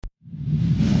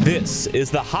This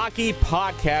is the Hockey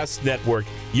Podcast Network,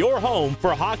 your home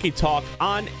for hockey talk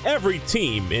on every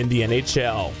team in the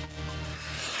NHL.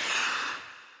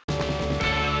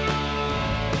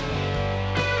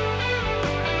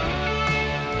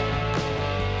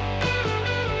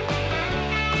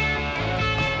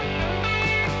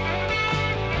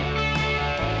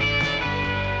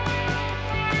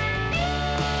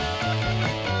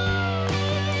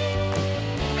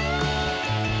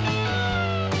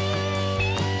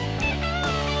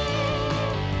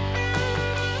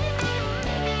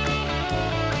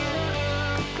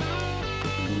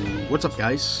 What's up,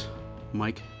 guys?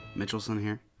 Mike Mitchelson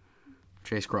here.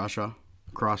 Chase Crawshaw,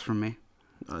 across from me.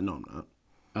 No, I'm not.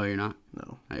 Oh, you're not?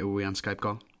 No. Are we on Skype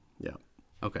call? Yeah.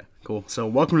 Okay, cool. So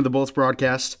welcome to the Bullets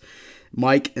broadcast.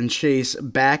 Mike and Chase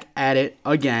back at it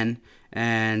again.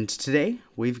 And today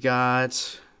we've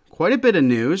got quite a bit of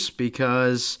news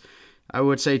because I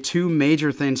would say two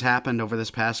major things happened over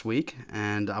this past week,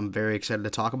 and I'm very excited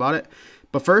to talk about it.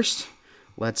 But first,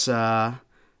 let's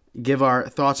give our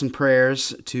thoughts and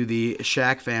prayers to the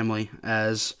Shack family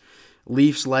as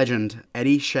Leafs legend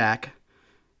Eddie Shack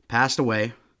passed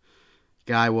away.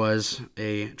 Guy was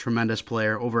a tremendous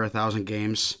player, over 1,000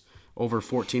 games, over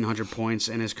 1,400 points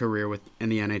in his career in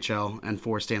the NHL, and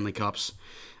 4 Stanley Cups.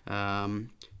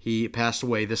 He passed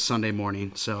away this Sunday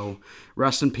morning, so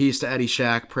rest in peace to Eddie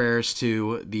Shack. Prayers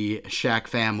to the Shack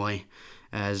family,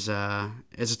 as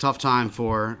it's a tough time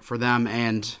for them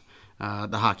and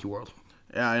the hockey world.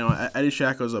 Yeah, Eddie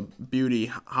Shack was a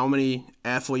beauty. How many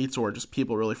athletes, or just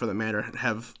people really for that matter,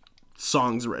 have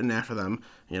songs written after them?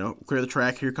 Clear the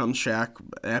Track, Here Comes Shack,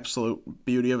 absolute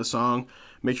beauty of a song.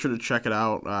 Make sure to check it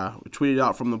out. We tweeted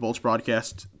out from the Bolts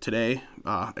broadcast today,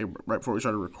 right before we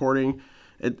started recording.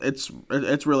 It's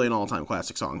really an all-time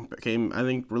classic song. It came, I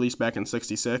think, released back in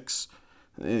 '66.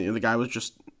 The guy was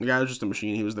just a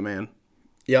machine. He was the man.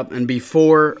 Yep, and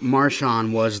before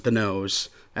Marchand was the nose,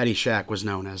 Eddie Shack was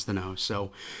known as the nose.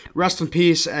 So rest in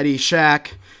peace, Eddie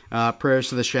Shack. Prayers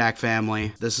to the Shack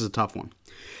family. This is a tough one.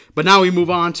 But now we move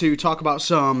on to talk about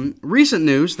some recent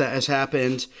news that has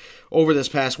happened over this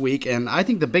past week. And I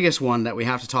think the biggest one that we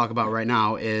have to talk about right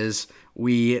now is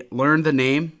we learned the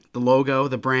name, the logo,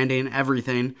 the branding,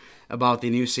 everything about the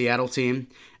new Seattle team.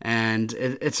 And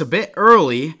it's a bit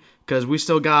early because we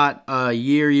still got a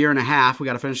year and a half. We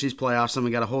got to finish these playoffs, and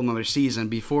we got a whole nother season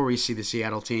before we see the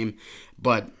Seattle team.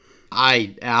 But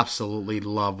I absolutely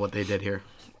love what they did here.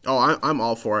 Oh, I'm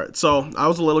all for it. So I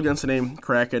was a little against the name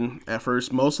Kraken at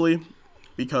first, mostly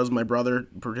because my brother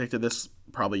predicted this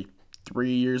probably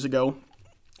 3 years ago.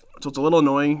 So it's a little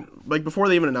annoying. Like, before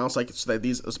they even announced that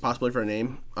these is a possibility for a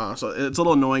name. So it's a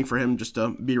little annoying for him just to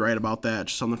be right about that.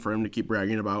 Just something for him to keep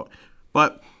bragging about.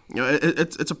 But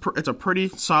it's a pretty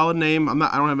solid name.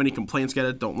 I don't have any complaints against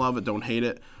it. Don't love it. Don't hate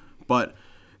it. But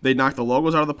they knocked the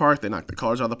logos out of the park. They knocked the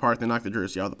colors out of the park. They knocked the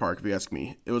jersey out of the park, if you ask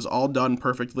me. It was all done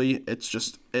perfectly. It's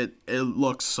just, it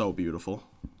looks so beautiful.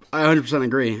 I 100%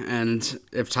 agree. And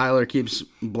if Tyler keeps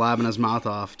blabbing his mouth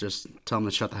off, just tell him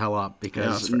to shut the hell up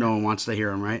because no one wants to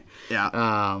hear him, right?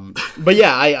 Yeah. But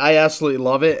yeah, I absolutely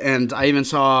love it. And I even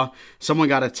saw someone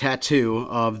got a tattoo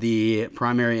of the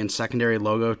primary and secondary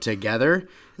logo together.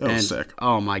 That was sick.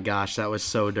 Oh my gosh, that was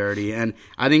so dirty. And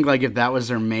I think if that was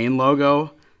their main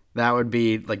logo, that would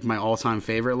be my all-time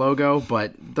favorite logo,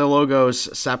 but the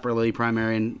logos separately,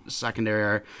 primary and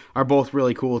secondary, are both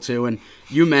really cool too. And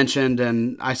you mentioned,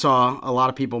 and I saw a lot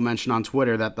of people mention on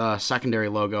Twitter, that the secondary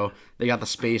logo, they got the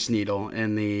Space Needle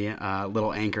in the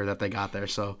little anchor that they got there.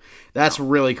 So that's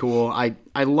really cool.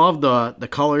 I love the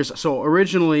colors. So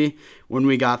originally, when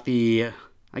we got the,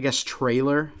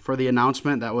 trailer for the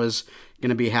announcement that was going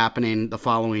to be happening the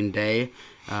following day,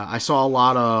 I saw a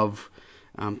lot of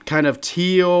kind of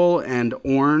teal and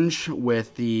orange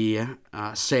with the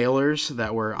sailors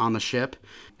that were on the ship.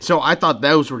 So I thought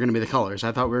those were going to be the colors.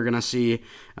 I thought we were going to see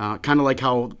kind of like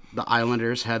how the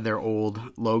Islanders had their old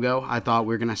logo. I thought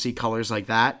we were going to see colors like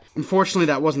that. Unfortunately,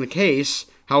 that wasn't the case.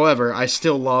 However, I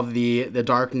still love the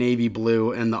dark navy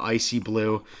blue and the icy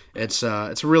blue. It's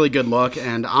a really good look,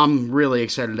 and I'm really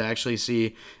excited to actually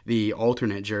see the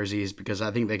alternate jerseys because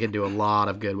I think they could do a lot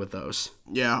of good with those.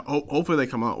 Yeah, hopefully they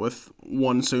come out with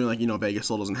one soon. Vegas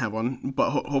still doesn't have one,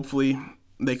 but hopefully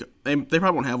they probably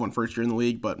won't have one first year in the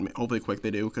league, but hopefully quick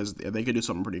they do because they could do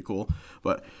something pretty cool.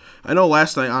 But I know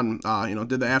last night on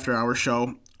did the after hours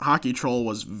show, Hockey Troll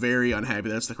was very unhappy.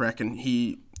 That's the Kraken.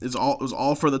 It was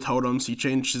all for the totems. He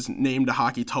changed his name to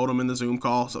Hockey Totem in the Zoom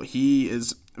call, so he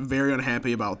is very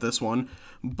unhappy about this one.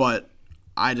 But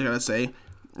I just gotta say,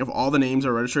 of all the names that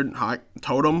are registered,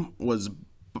 Totem was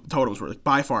Totems were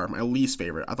by far my least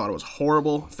favorite. I thought it was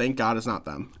horrible. Thank God it's not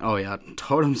them. Oh yeah,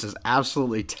 Totems is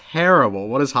absolutely terrible.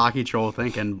 What is Hockey Troll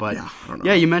thinking? But I don't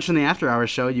know. you mentioned the After Hours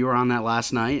show. You were on that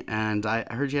last night, and I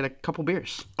heard you had a couple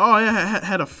beers. Oh yeah, I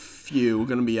had a few.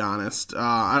 Gonna be honest.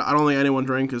 I don't think anyone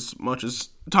drank as much as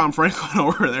Tom Franklin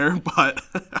over there, but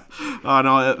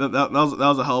no, that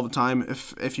was a hell of a time.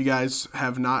 If you guys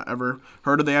have not ever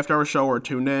heard of the After Hours show or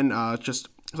tuned in, it's just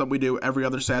something we do every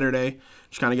other Saturday.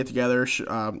 Just kind of get together,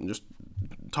 just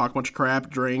talk a bunch of crap,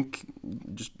 drink,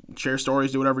 just share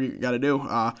stories, do whatever you got to do.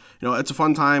 It's a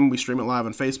fun time. We stream it live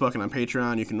on Facebook and on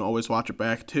Patreon. You can always watch it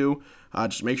back too.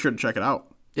 Just make sure to check it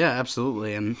out. Yeah,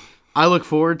 absolutely. And I look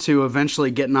forward to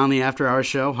eventually getting on the After Hours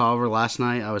show. However, last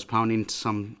night I was pounding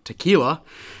some tequila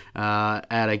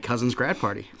at a cousin's grad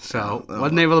party. So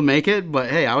wasn't able to make it, but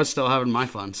hey, I was still having my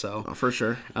fun. So for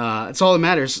sure. It's all that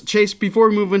matters. Chase, before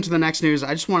we move into the next news,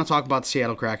 I just want to talk about the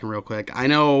Seattle Kraken real quick. I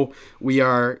know we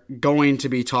are going to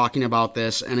be talking about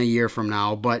this in a year from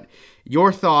now, but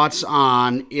your thoughts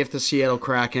on if the Seattle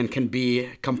Kraken can be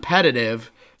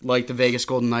competitive like the Vegas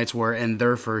Golden Knights were in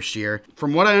their first year.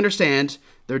 From what I understand,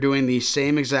 they're doing the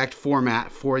same exact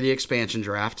format for the expansion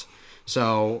draft.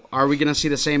 So are we going to see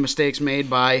the same mistakes made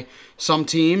by some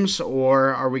teams,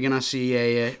 or are we going to see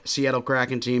a Seattle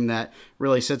Kraken team that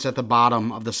really sits at the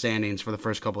bottom of the standings for the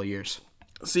first couple of years?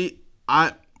 See,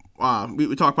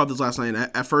 we talked about this last night.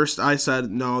 At first, I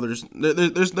said no. There's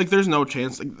no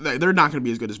chance. They're not going to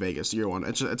be as good as Vegas year one.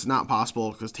 It's not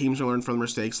possible because teams are learning from their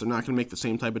mistakes. They're not going to make the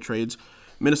same type of trades.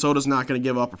 Minnesota's not going to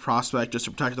give up a prospect just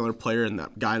to protect another player, and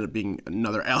that guy ended up being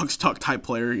another Alex Tuch type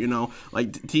player.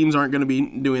 Teams aren't going to be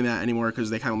doing that anymore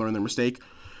because they kind of learned their mistake.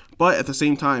 But at the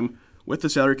same time, with the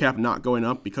salary cap not going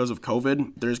up because of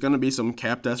COVID, there's going to be some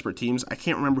cap desperate teams. I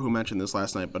can't remember who mentioned this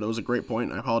last night, but it was a great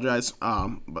point. I apologize.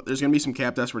 But there's going to be some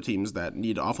cap desperate teams that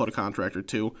need to offload a contract or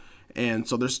two. And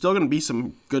so there's still going to be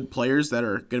some good players that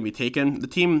are going to be taken. The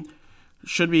team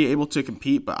should be able to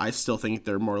compete, but I still think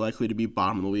they're more likely to be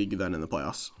bottom of the league than in the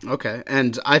playoffs. Okay,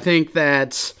 and I think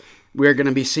that we're going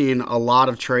to be seeing a lot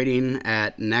of trading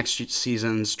at next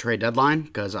season's trade deadline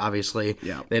because obviously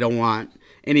they don't want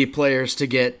any players to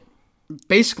get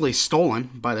basically stolen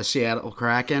by the Seattle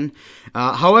Kraken.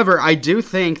 However, I do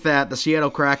think that the Seattle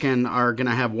Kraken are going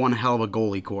to have one hell of a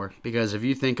goalie core because if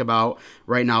you think about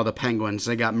right now the Penguins,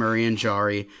 they got Murray and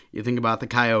Jari. You think about the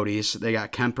Coyotes, they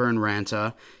got Kemper and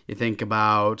Ranta. You think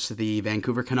about the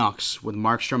Vancouver Canucks with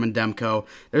Markstrom and Demko.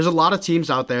 There's a lot of teams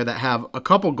out there that have a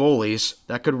couple goalies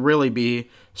that could really be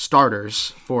starters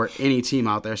for any team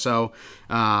out there. So,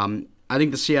 I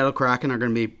think the Seattle Kraken are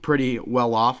going to be pretty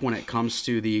well off when it comes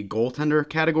to the goaltender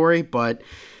category, but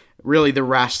really the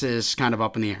rest is kind of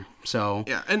up in the air. So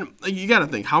yeah, and you got to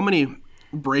think how many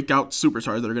breakout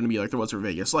superstars that are going to be like there was for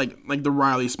Vegas, like the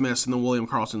Riley Smiths and the William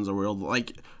Karlssons of the world.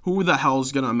 Like who the hell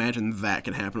is going to imagine that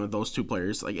can happen with those two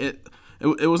players? Like it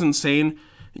was insane.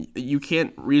 You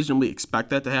can't reasonably expect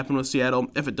that to happen with Seattle.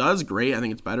 If it does, great. I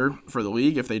think it's better for the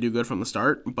league if they do good from the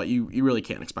start, but you really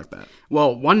can't expect that.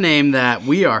 Well, one name that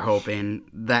we are hoping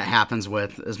that happens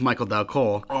with is Michael Del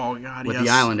Cole. Oh, God, with the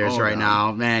Islanders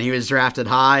now. Man, he was drafted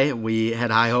high. We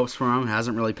had high hopes for him.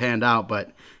 Hasn't really panned out,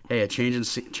 but hey, a change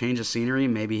of scenery,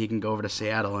 maybe he can go over to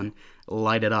Seattle and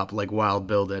light it up like Wild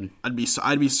Bill did. I'd be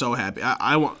so happy.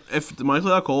 I want if Michael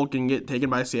Del Cole can get taken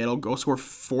by Seattle, go score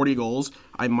 40 goals,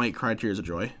 I might cry tears of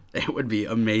joy. It would be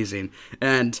amazing.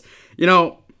 And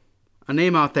a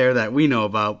name out there that we know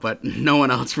about, but no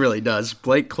one else really does.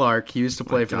 Blake Clark. He used to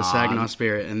play for the Saginaw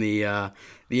Spirit in the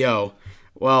O.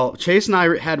 Well, Chase and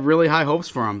I had really high hopes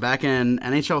for him back in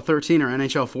NHL 13 or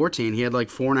NHL 14. He had like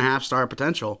 4.5-star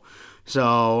potential.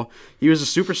 So he was a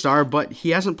superstar, but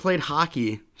he hasn't played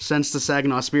hockey since the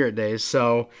Saginaw Spirit days.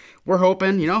 So we're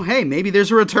hoping, hey, maybe there's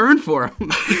a return for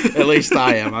him. At least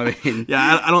I am. I mean,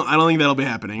 yeah, I don't think that'll be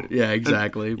happening. Yeah,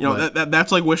 exactly.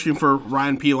 That's like wishing for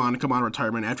Ryan Pilon to come out of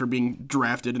retirement after being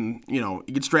drafted, and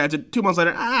he gets drafted 2 months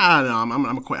later. No, I'm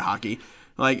gonna quit hockey.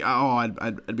 Like,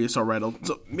 I'd be so rattled.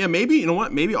 So yeah, maybe you know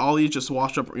what? Maybe all these just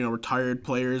washed up, retired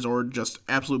players or just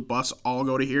absolute busts all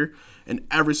go to here, and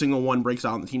every single one breaks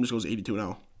out, and the team just goes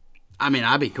 82-0. I mean,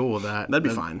 I'd be cool with that. That'd be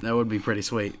fine. That would be pretty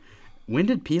sweet. When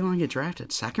did Pilon get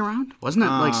drafted? Second round? Wasn't it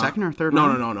like second or third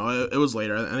round? No. It was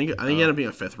later. I think he ended up being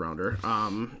a fifth rounder.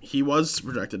 He was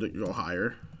projected to go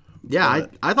higher. Yeah,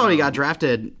 I thought he got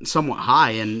drafted somewhat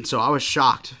high, and so I was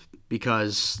shocked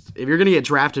because if you're going to get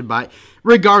drafted by,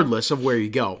 regardless of where you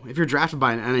go, if you're drafted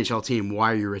by an NHL team,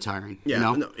 why are you retiring?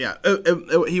 Yeah,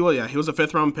 he was a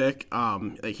fifth round pick.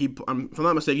 If I'm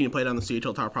not mistaken, he played on the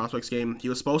CHL Top Prospects game. He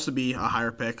was supposed to be a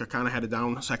higher pick. I kind of had it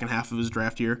down the second half of his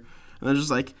draft year, and then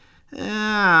just like,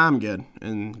 I'm good,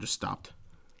 and just stopped.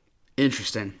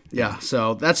 Interesting. Yeah,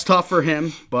 so that's tough for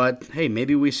him, but hey,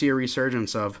 maybe we see a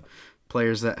resurgence of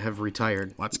players that have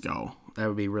retired. Let's go. That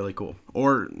would be really cool.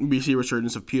 Or we see a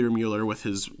resurgence of Peter Mueller with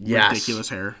his ridiculous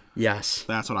hair. Yes.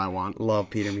 That's what I want. Love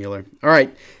Peter Mueller. All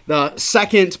right, the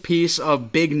second piece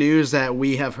of big news that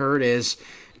we have heard is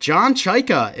John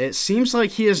Chayka. It seems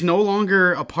like he is no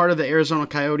longer a part of the Arizona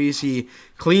Coyotes. He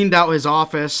cleaned out his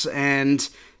office, and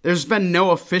there's been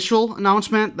no official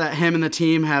announcement that him and the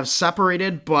team have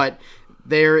separated, but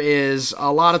there is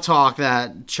a lot of talk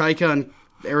that Chayka and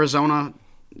Arizona,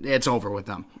 it's over with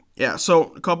them. Yeah,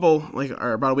 so about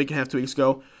a week and a half, 2 weeks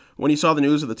ago, when you saw the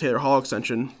news of the Taylor Hall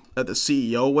extension that the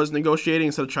CEO was negotiating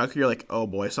instead of Chayka, you're like, oh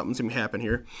boy, something's going to happen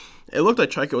here. It looked like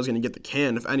Chayka was going to get the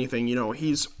can, if anything.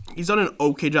 He's done an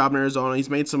okay job in Arizona. He's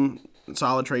made some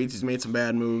solid trades. He's made some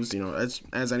bad moves,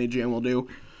 as any GM will do.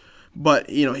 But,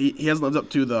 he hasn't lived up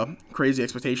to the crazy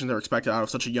expectations that are expected out of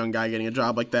such a young guy getting a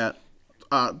job like that.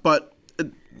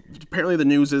 Apparently the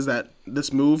news is that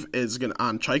this move is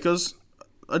on Chayka's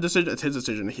decision. It's his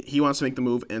decision. He wants to make the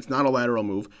move, and it's not a lateral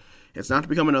move. It's not to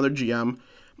become another GM.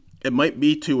 It might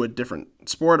be to a different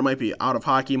sport. It might be out of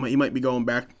hockey. He might be going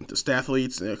back to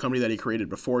Stathletes, a company that he created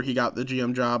before he got the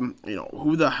GM job.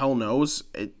 Who the hell knows?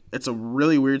 It's a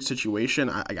really weird situation.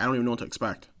 I don't even know what to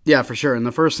expect. Yeah, for sure. And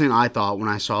the first thing I thought when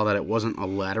I saw that it wasn't a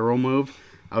lateral move,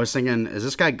 I was thinking, is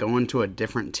this guy going to a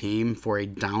different team for a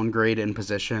downgrade in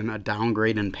position, a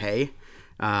downgrade in pay?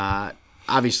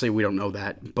 Obviously, we don't know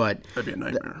that, but that'd be a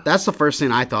nightmare. That's the first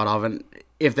thing I thought of. And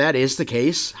if that is the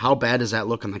case, how bad does that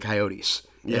look on the Coyotes?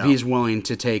 Yeah. If he's willing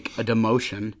to take a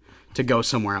demotion to go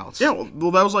somewhere else. Yeah,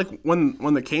 well, that was like when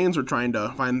the Canes were trying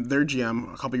to find their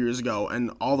GM a couple years ago,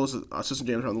 and all those assistant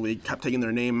GMs around the league kept taking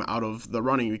their name out of the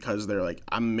running because they're like,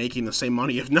 I'm making the same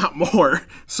money, if not more.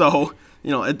 So,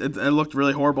 it looked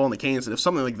really horrible in the Canes, and if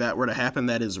something like that were to happen,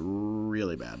 that is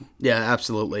really bad. Yeah,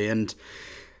 absolutely. And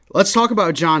let's talk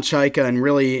about John Chayka and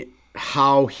really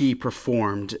how he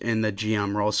performed in the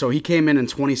GM role. So he came in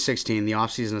 2016, the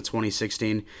offseason of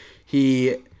 2016.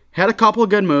 He had a couple of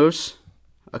good moves,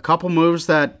 a couple moves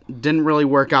that didn't really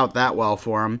work out that well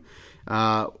for him.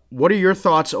 What are your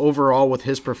thoughts overall with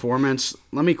his performance?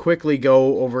 Let me quickly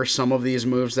go over some of these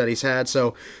moves that he's had.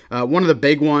 So one of the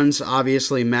big ones,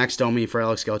 obviously, Max Domi for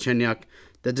Alex Galchenyuk.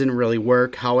 That didn't really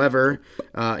work. However,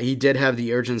 he did have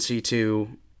the urgency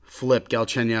to flip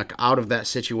Galchenyuk out of that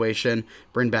situation,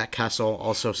 bring back Kessel,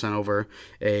 also sent over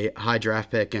a high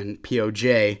draft pick and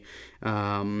POJ.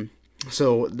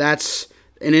 So that's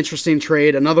an interesting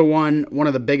trade. Another one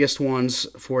of the biggest ones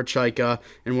for Chayka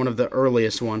and one of the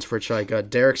earliest ones for Chayka,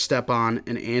 Derek Stepan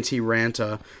and Antti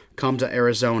Ranta come to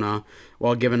Arizona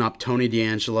while giving up Tony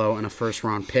DeAngelo and a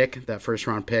first-round pick. That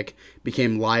first-round pick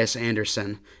became Lias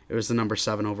Anderson. It was the number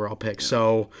 7 overall pick.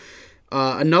 So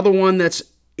another one that's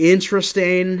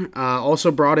interesting,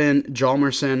 also brought in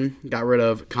Hjalmarsson, got rid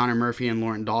of Connor Murphy and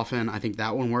Laurent Dauphin. I think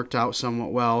that one worked out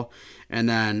somewhat well. And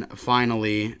then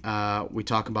finally, we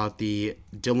talk about the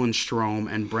Dylan Strome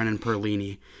and Brennan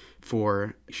Perlini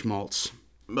for Schmaltz.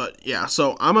 But yeah,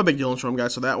 so I'm a big Dylan Strome guy,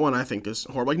 so that one I think is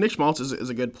horrible. Like, Nick Schmaltz is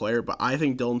a good player, but I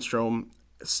think Dylan Strome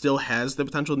still has the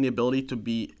potential and the ability to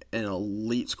be an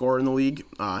elite scorer in the league.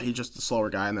 He's just a slower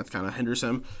guy, and that kind of hinders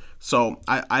him. So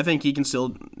I think he can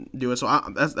still do it. So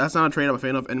that's not a trade I'm a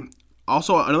fan of. And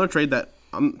also another trade that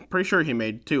I'm pretty sure he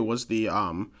made too was the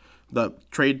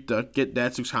trade to get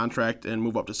Datsuk's contract and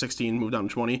move up to 16, move down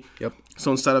to 20. Yep. So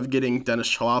instead of getting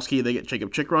Dennis Cholowski, they get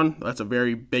Jacob Chikrin. That's a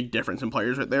very big difference in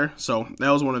players right there. So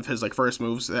that was one of his first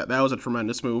moves. That was a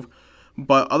tremendous move.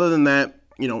 But other than that,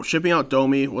 shipping out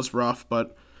Domi was rough,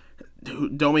 but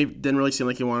Domi didn't really seem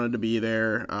like he wanted to be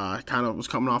there. Kind of was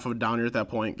coming off of a down year at that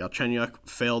point. Galchenyuk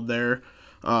failed there.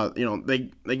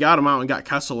 They got him out and got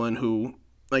Kessel in, who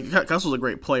Kessel's a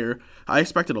great player. I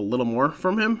expected a little more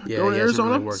from him going to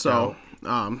Arizona. Really so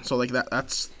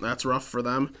that's rough for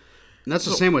them. And that's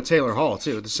the same with Taylor Hall,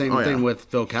 too. The same thing with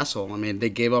Phil Kessel. I mean, they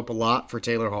gave up a lot for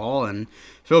Taylor Hall, and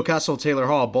Phil Kessel, Taylor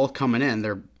Hall, both coming in.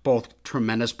 They're both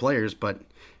tremendous players, but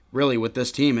really with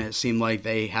this team, it seemed like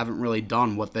they haven't really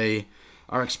done what they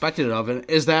are expected of. And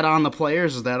is that on the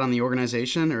players? Is that on the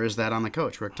organization? Or is that on the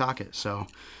coach, Rick Tocchet? So,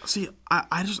 see,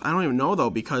 I don't even know,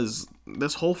 though, because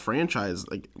this whole franchise,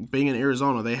 being in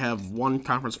Arizona, they have one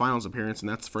conference finals appearance, and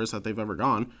that's the first that they've ever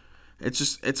gone.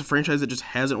 It's a franchise that just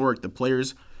hasn't worked. The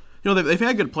players, they've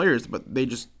had good players, but they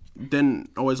just didn't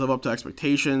always live up to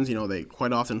expectations. They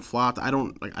quite often flopped. I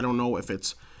don't know if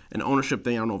it's an ownership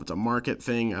thing. I don't know if it's a market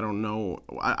thing. I don't know.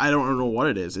 I don't know what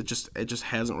it is. It just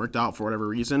hasn't worked out for whatever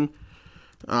reason.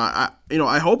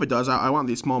 I hope it does. I want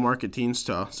these small market teams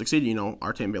to succeed.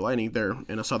 Our Tampa Bay Lightning, they're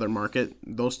in a southern market.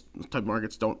 Those type of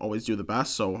markets don't always do the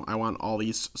best, so I want all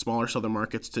these smaller southern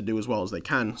markets to do as well as they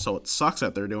can. So it sucks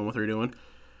that they're doing what they're doing,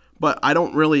 but I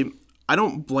don't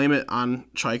blame it on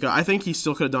Chaika. I think he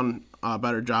still could have done a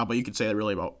better job, but you could say that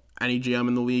really about any GM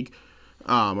in the league,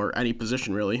 or any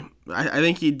position really. I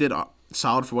think he did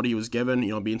solid for what he was given.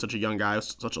 Being such a young guy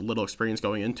with such a little experience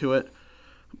going into it.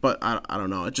 But I don't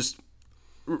know. It just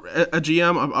a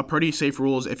GM, a pretty safe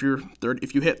rule is if you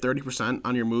hit 30%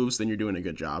 on your moves, then you're doing a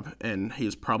good job, and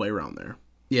he's probably around there.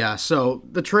 Yeah, so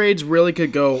the trades really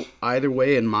could go either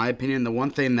way, in my opinion. The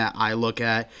one thing that I look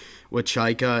at with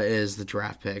Chaika is the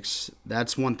draft picks.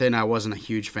 That's one thing I wasn't a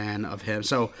huge fan of him.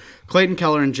 So Clayton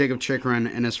Keller and Jacob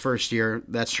Chikrin in his first year,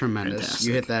 that's tremendous. Fantastic.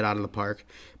 You hit that out of the park.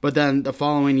 But then the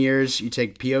following years, you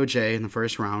take POJ in the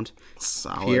first round,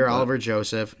 Pierre-Olivier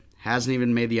Joseph. Hasn't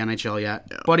even made the NHL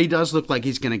yet, but he does look like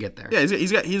he's going to get there. Yeah,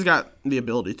 he's got the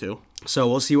ability to. So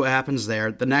we'll see what happens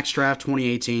there. The next draft,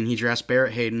 2018, he drafts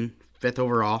Barrett Hayton, 5th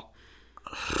overall.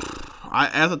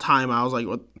 At the time, I was like,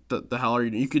 "What the hell are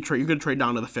you doing?" You could trade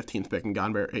down to the 15th pick and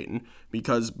gotten Barrett Hayton,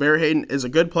 because Barrett Hayton is a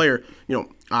good player.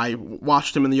 I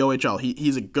watched him in the OHL.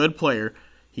 He's a good player.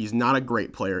 He's not a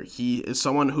great player. He is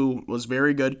someone who was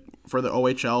very good for the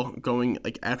OHL going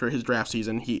after his draft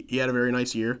season. He had a very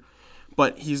nice year.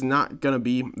 But he's not going to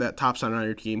be that top center on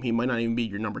your team. He might not even be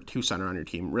your number 2 center on your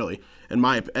team, really.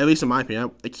 At least in my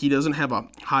opinion, he doesn't have a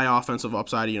high offensive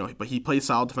upside, but he plays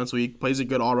solid defensively, plays a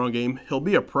good all-around game. He'll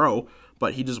be a pro,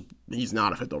 but he's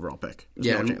not a 5th overall pick.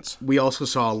 There's no chance. We also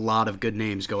saw a lot of good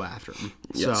names go after him.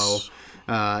 Yes.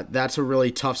 So that's a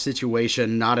really tough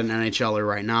situation, not an NHLer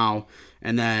right now.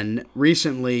 And then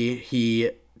recently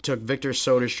he took Victor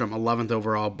Soderstrom 11th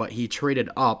overall, but he traded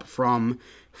up from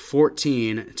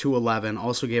 14 to 11,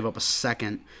 also gave up a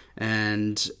second,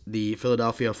 and the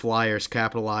Philadelphia Flyers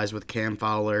capitalized with Cam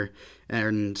York,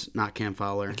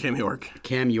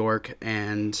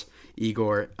 and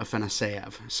Igor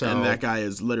Afanaseyev. And that guy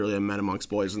is literally a man amongst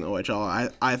boys in the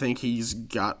OHL. I think he's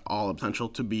got all the potential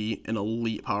to be an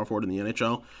elite power forward in the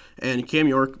NHL. And Cam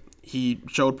York, he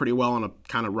showed pretty well on a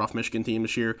kind of rough Michigan team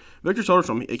this year. Victor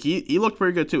Soderstrom, he looked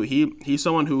pretty good too. He's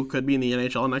someone who could be in the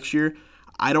NHL next year.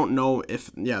 I don't know if,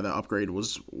 the upgrade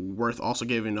was worth also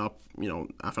giving up,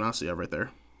 Afanaseyev right there.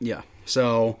 Yeah.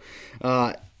 So,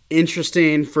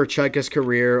 interesting for Chaika's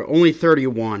career. Only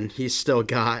 31. He's still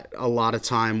got a lot of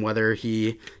time, whether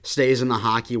he stays in the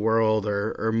hockey world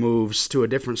or moves to a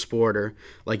different sport or,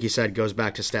 like you said, goes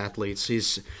back to Stathletes.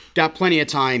 He's got plenty of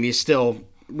time. He's still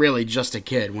really just a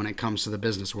kid when it comes to the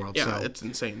business world. Yeah, so, it's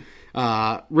insane.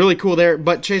 Really cool there.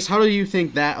 But, Chase, how do you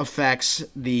think that affects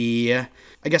the,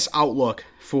 outlook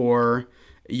for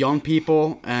young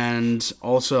people and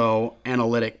also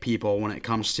analytic people when it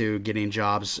comes to getting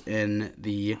jobs in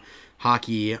the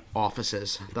hockey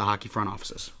offices, the hockey front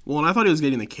offices? Well, and I thought he was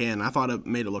getting the can. I thought it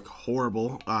made it look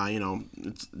horrible.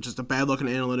 It's just a bad look on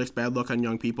analytics, bad look on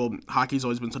young people. Hockey's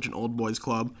always been such an old boys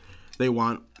club. They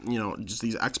want, just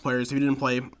these ex-players. If you didn't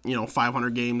play,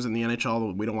 500 games in the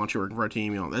NHL, we don't want you working for our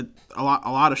team. A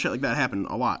lot of shit like that happened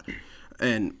a lot.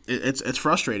 And it's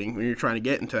frustrating when you're trying to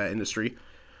get into that industry.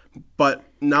 But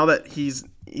now that he's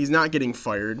not getting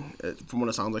fired, from what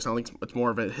it sounds like it's more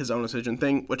of his own decision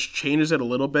thing, which changes it a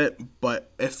little bit.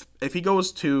 But if he's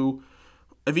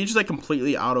just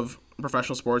completely out of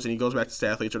professional sports and he goes back to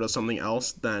Stathletes or does something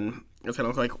else, then it's kind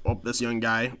of like, this young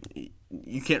guy,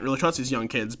 you can't really trust these young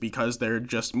kids because they're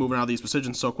just moving out of these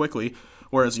positions so quickly.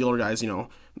 Whereas the older guys,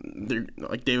 they're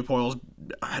like David Poyle's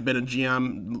been a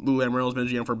GM, Lou Lamoriello's been a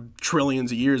GM for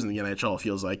trillions of years in the NHL. It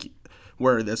feels like.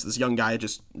 Where this young guy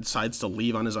just decides to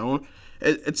leave on his own.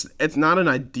 It's not an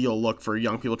ideal look for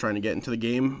young people trying to get into the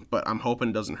game, but I'm hoping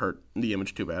it doesn't hurt the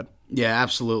image too bad. Yeah,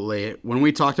 absolutely. When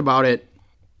we talked about it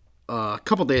a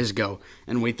couple days ago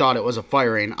and we thought it was a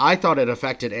firing, I thought it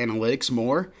affected analytics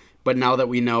more, but now that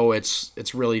we know it's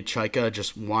really Chaika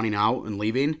just wanting out and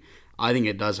leaving, I think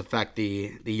it does affect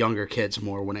the younger kids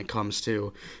more when it comes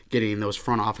to getting those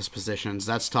front office positions.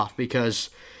 That's tough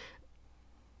because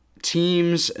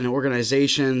teams and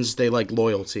organizations, they like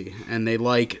loyalty and they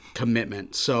like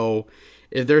commitment. So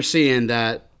if they're seeing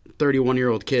that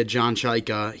 31-year-old kid, John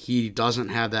Chaika, he doesn't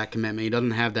have that commitment, he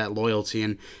doesn't have that loyalty,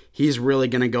 and he's really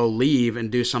going to go leave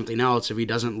and do something else if he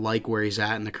doesn't like where he's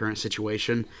at in the current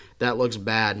situation, that looks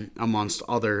bad amongst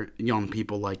other young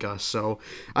people like us. So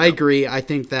I agree. I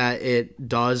think that it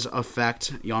does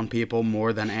affect young people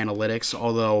more than analytics,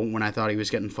 although when I thought he was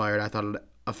getting fired, I thought it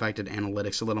affected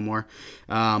analytics a little more.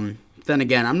 Then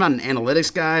again, I'm not an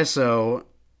analytics guy, so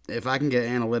if I can get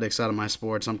analytics out of my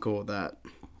sports, I'm cool with that.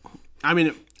 I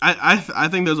mean, I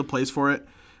think there's a place for it.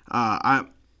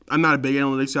 I'm not a big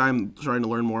analytics guy. I'm trying to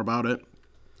learn more about it.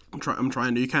 I'm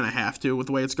trying to. You kind of have to with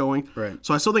the way it's going. Right.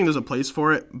 So I still think there's a place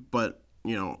for it, but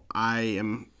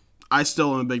I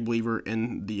still am a big believer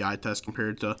in the eye test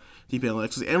compared to deep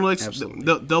analytics. 'Cause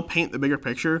analytics, they'll paint the bigger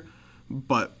picture,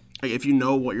 but if you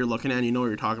know what you're looking at, and you know what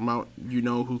you're talking about, you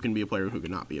know who can be a player, who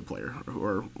can not be a player,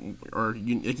 or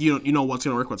you know what's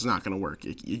going to work, what's not going to work.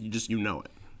 You know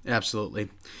it. Absolutely.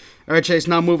 All right, Chase,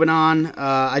 now moving on.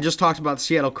 I just talked about the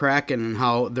Seattle Kraken and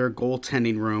how their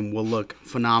goaltending room will look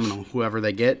phenomenal, whoever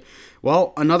they get.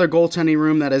 Well, another goaltending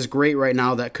room that is great right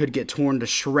now that could get torn to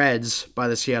shreds by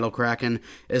the Seattle Kraken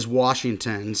is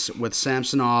Washington's with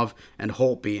Samsonov and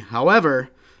Holtby. However,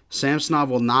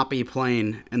 Samsonov will not be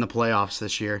playing in the playoffs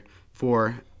this year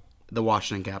for the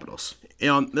Washington Capitals.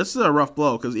 This is a rough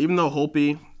blow because even though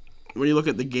Holtby, when you look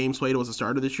at the games played, was the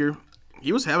starter this year,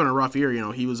 he was having a rough year.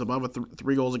 He was above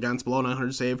 3 goals against, below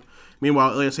 900 save.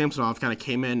 Meanwhile, Ilya Samsonov kind of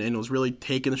came in and was really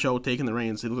taking the show, taking the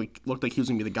reins. It looked like he was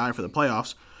going to be the guy for the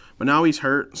playoffs. But now he's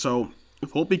hurt, so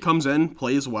if Holtby comes in,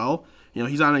 plays well,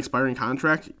 he's on an expiring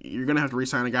contract, you're going to have to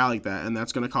re-sign a guy like that, and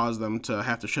that's going to cause them to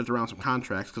have to shift around some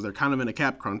contracts because they're kind of in a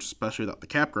cap crunch, especially without the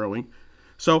cap growing.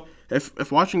 So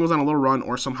if Washington goes on a little run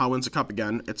or somehow wins the cup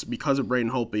again, it's because of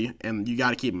Braden Holtby, and you got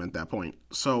to keep him at that point.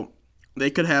 So they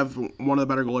could have one of the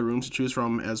better goalie rooms to choose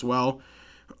from as well,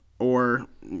 or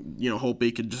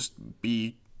Holtby could just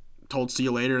be told see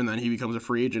you later, and then he becomes a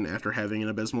free agent after having an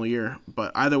abysmal year.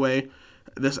 But either way,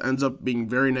 this ends up being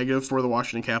very negative for the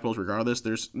Washington Capitals regardless.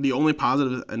 The only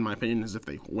positive, in my opinion, is if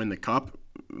they win the cup.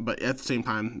 But at the same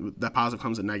time, that positive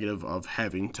comes a negative of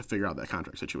having to figure out that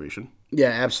contract situation. Yeah,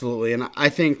 absolutely. And I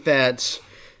think that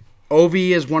Ovi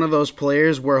is one of those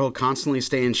players where he'll constantly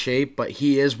stay in shape, but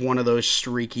he is one of those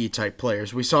streaky type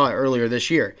players. We saw it earlier this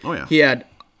year. Oh, yeah. He had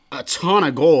a ton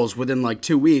of goals within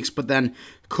 2 weeks, but then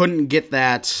couldn't get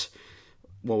that,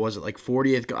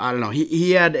 40th? I don't know.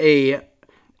 He had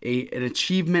an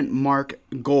achievement mark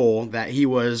goal that he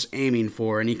was aiming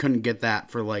for, and he couldn't get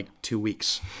that for 2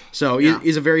 weeks. So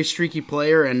he's a very streaky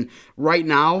player, and right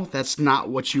now that's not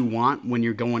what you want when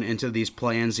you're going into these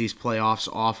play-ins, these playoffs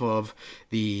off of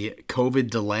the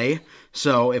COVID delay.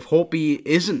 So if Holtby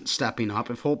isn't stepping up,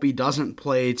 if Holtby doesn't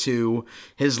play to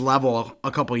his level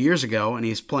a couple years ago, and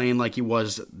he's playing like he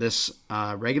was this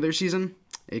regular season,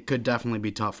 it could definitely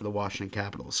be tough for the Washington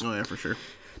Capitals. Oh, yeah, for sure.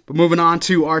 But moving on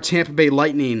to our Tampa Bay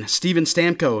Lightning, Steven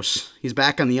Stamkos. He's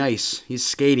back on the ice. He's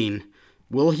skating.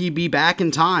 Will he be back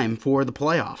in time for the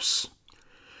playoffs?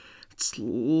 It's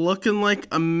looking like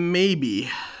a maybe.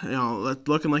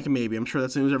 Looking like a maybe. I'm sure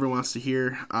that's news everyone wants to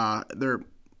hear.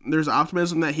 There's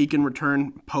optimism that he can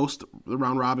return post the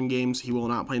round-robin games. He will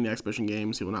not play in the exhibition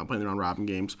games. He will not play in the round-robin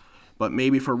games. But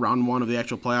maybe for round 1 of the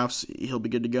actual playoffs, he'll be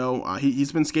good to go.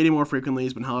 He's been skating more frequently.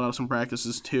 He's been held out of some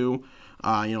practices too.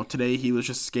 Today he was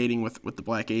just skating with the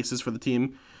Black Aces for the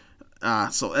team.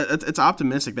 So it's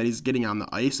optimistic that he's getting on the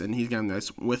ice and he's getting on the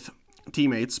ice with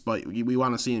teammates. But we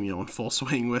want to see him, in full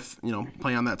swing with,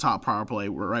 playing on that top power play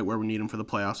right where we need him for the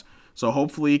playoffs. So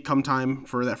hopefully, come time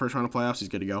for that first round of playoffs, he's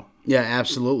good to go. Yeah,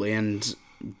 absolutely. And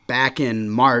back in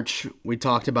March, we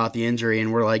talked about the injury,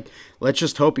 and we're like, let's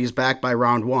just hope he's back by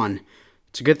round 1.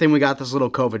 It's a good thing we got this little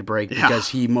COVID break because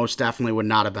he most definitely would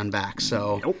not have been back.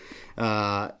 So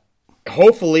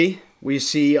hopefully we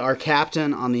see our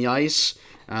captain on the ice.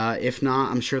 If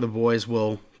not, I'm sure the boys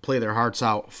will play their hearts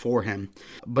out for him.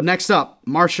 But next up,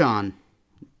 Marchand,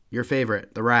 your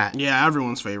favorite, the Rat. Yeah,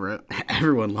 everyone's favorite.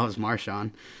 Everyone loves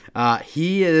Marchand.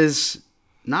 He is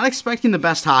not expecting the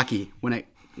best hockey when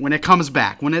it comes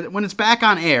back, when it's back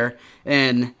on air,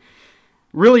 and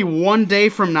really 1 day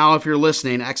from now, if you're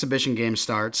listening, exhibition game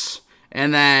starts,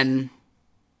 and then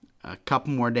a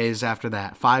couple more days after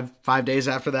that, five days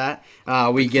after that,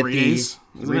 we get 3 the days?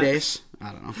 3 days.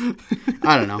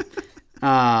 I don't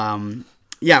know.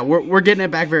 Yeah, we're getting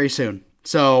it back very soon.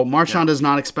 So Marchand does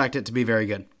not expect it to be very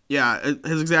good. Yeah,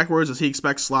 his exact words is he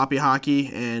expects sloppy hockey,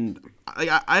 and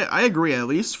I agree. At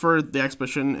least for the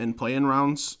exhibition and play-in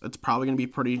rounds, it's probably going to be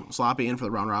pretty sloppy, and for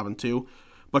the round robin too.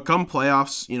 But come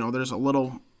playoffs, there's a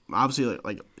little, obviously,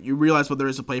 you realize what there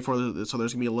is to play for, so there's going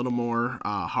to be a little more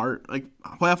heart.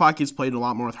 Playoff hockey is played a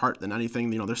lot more with heart than anything.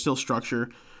 There's still structure,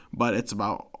 but it's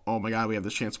about, oh my God, we have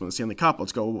this chance to win the Stanley Cup.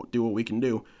 Let's go do what we can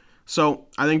do. So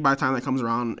I think by the time that comes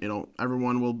around,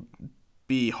 everyone will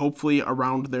be hopefully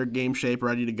around their game shape,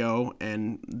 ready to go,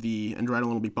 and the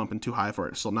adrenaline will be bumping too high for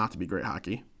it still not to be great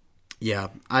hockey. Yeah,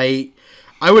 I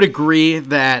would agree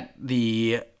that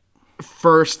the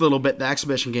first little bit, the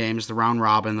exhibition games, the round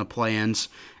robin, the play-ins,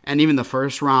 and even the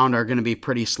first round are going to be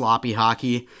pretty sloppy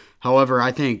hockey. However,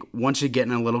 I think once you get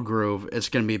in a little groove, it's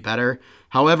going to be better.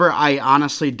 However, I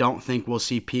honestly don't think we'll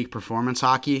see peak performance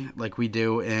hockey like we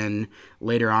do in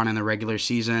later on in the regular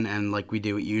season and like we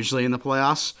do usually in the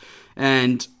playoffs.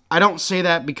 And I don't say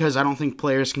that because I don't think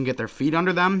players can get their feet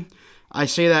under them. I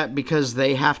say that because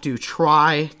they have to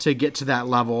try to get to that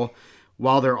level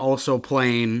while they're also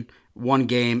playing one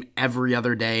game every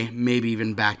other day, maybe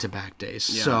even back-to-back days.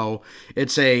 Yeah. So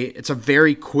it's a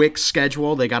very quick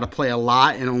schedule. They got to play a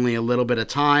lot in only a little bit of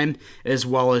time, as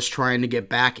well as trying to get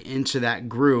back into that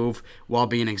groove while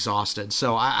being exhausted.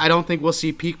 So I don't think we'll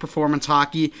see peak performance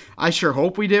hockey. I sure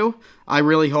hope we do. I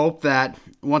really hope that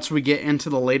once we get into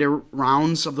the later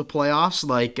rounds of the playoffs,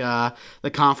 like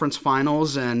the conference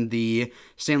finals and the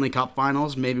Stanley Cup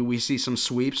finals, maybe we see some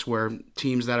sweeps where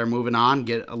teams that are moving on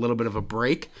get a little bit of a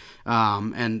break,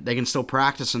 and they can still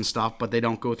practice and stuff, but they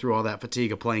don't go through all that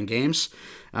fatigue of playing games.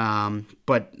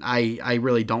 But I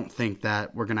really don't think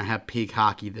that we're going to have peak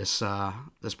hockey this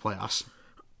playoffs.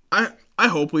 I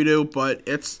hope we do, but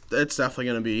it's definitely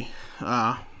going to be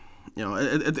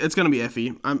it's going to be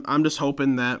iffy. I'm just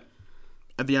hoping that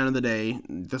at the end of the day,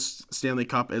 this Stanley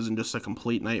Cup isn't just a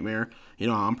complete nightmare.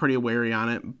 I'm pretty wary on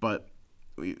it, but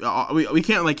we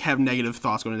can't like have negative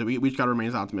thoughts going into it. We just got to remain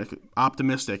as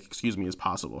optimistic, as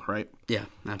possible, right? Yeah,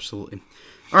 absolutely.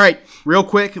 All right, real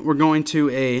quick, we're going to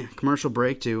a commercial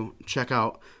break to check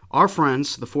out our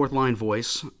friends, the Fourth Line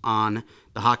Voice, on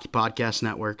the Hockey Podcast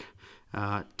Network.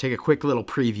 Take a quick little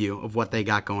preview of what they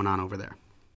got going on over there.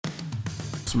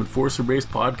 Some Enforcer-based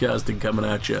podcasting coming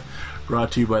at you.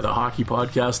 Brought to you by the Hockey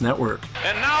Podcast Network.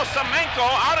 And now Semenko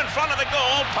out in front of the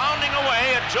goal, pounding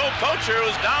away at Joe Kocher,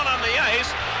 who's down on the ice,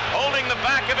 holding the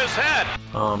back of his head.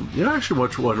 Actually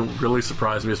what really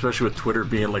surprised me, especially with Twitter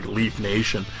being like Leaf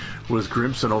Nation, was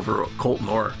Grimson over Colton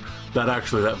Orr.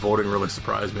 That voting really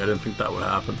surprised me. I didn't think that would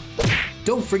happen.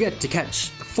 Don't forget to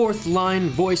catch the Fourth Line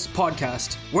Voice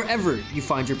podcast wherever you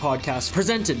find your podcasts,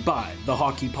 presented by the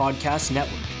Hockey Podcast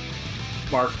Network.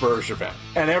 Marc Bergevin.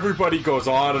 And everybody goes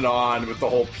on and on with the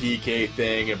whole PK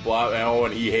thing and blah,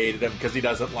 and he hated him because he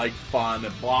doesn't like fun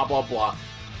and blah, blah, blah.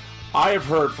 I have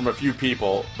heard from a few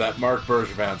people that Marc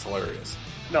Bergevin's hilarious.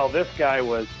 No, this guy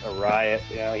was a riot.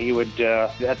 He would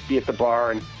have to be at the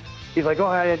bar and he's like,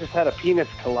 I just had a penis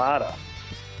colada.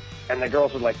 And the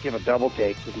girls would like give a double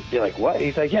take and be like, what?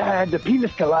 He's like, I had the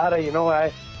penis colada,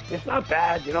 it's not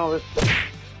bad,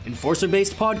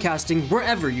 Enforcer-based podcasting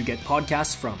wherever you get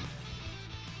podcasts from.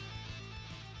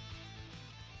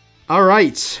 All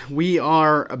right, we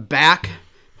are back.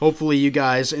 Hopefully you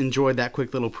guys enjoyed that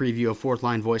quick little preview of Fourth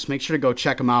Line Voice. Make sure to go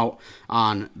check them out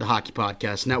on the Hockey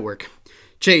Podcast Network.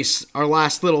 Chase, our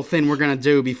last little thing we're going to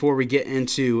do before we get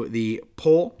into the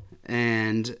poll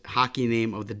and hockey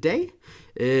name of the day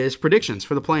is predictions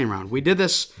for the playing round. We did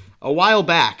this a while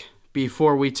back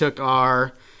before we took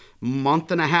our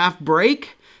month-and-a-half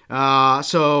break.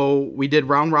 So we did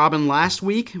round robin last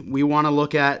week. We want to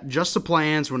look at just the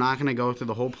play-ins. We're not going to go through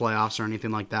the whole playoffs or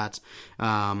anything like that.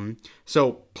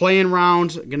 So play-in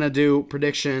round, going to do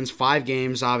predictions, 5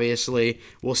 games, obviously.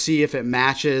 We'll see if it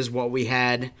matches what we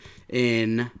had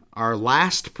in our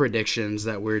last predictions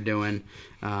that we're doing.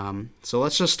 So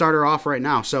let's just start her off right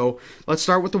now. So let's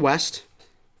start with the West.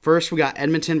 First, we got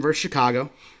Edmonton versus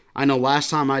Chicago. I know last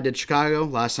time I did Chicago,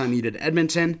 last time you did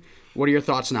Edmonton. What are your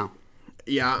thoughts now?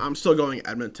 Yeah, I'm still going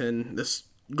Edmonton. This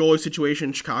goalie situation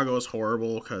in Chicago is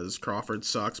horrible because Crawford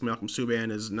sucks. Malcolm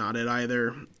Subban is not it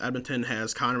either. Edmonton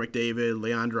has Connor McDavid,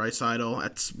 Leon Draisaitl.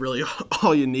 That's really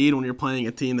all you need when you're playing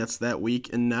a team that's that weak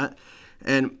in net.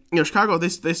 And, Chicago, they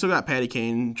still got Patty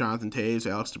Kane, Jonathan Toews,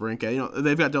 Alex DeBrincat.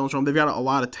 They've got Dylan Strome. They've got a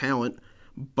lot of talent,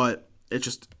 but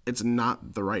it's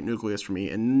not the right nucleus for me.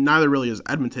 And neither really is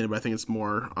Edmonton, but I think it's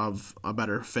more of a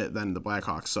better fit than the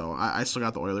Blackhawks. So I still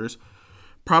got the Oilers.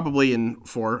 Probably in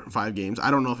 4 or 5 games.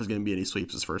 I don't know if there's going to be any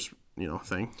sweeps this first,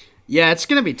 thing. Yeah, it's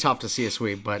going to be tough to see a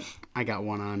sweep, but I got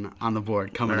one on the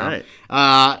board coming up.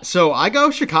 Right. So I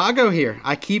go Chicago here.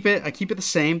 I keep it the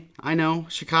same. I know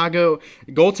Chicago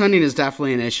goaltending is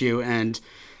definitely an issue, and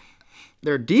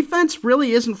their defense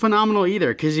really isn't phenomenal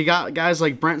either because you got guys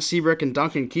like Brent Seabrook and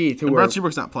Duncan Keith Brent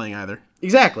Seabrook's not playing either.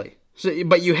 Exactly. So,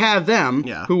 but you have them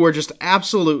who were just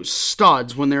absolute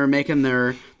studs when they were making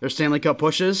their Stanley Cup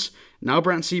pushes. Now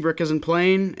Brent Seabrook isn't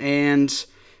playing, and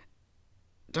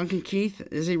Duncan Keith,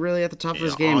 is he really at the top of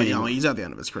his game anymore? He's at the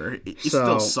end of his career. He's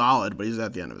still solid, but he's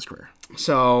at the end of his career.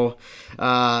 So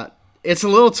it's a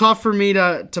little tough for me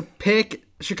to pick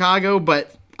Chicago,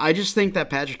 but I just think that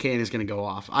Patrick Kane is going to go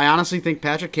off. I honestly think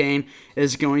Patrick Kane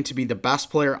is going to be the best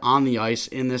player on the ice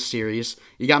in this series.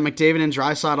 You got McDavid and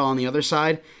Draisaitl on the other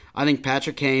side. I think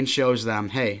Patrick Kane shows them,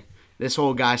 hey, this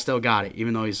whole guy still got it,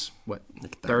 even though he's,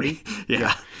 30.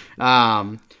 Yeah.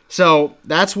 So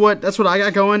that's what I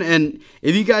got going. And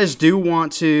if you guys do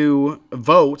want to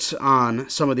vote on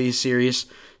some of these series,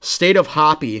 State of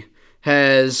Hoppy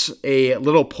has a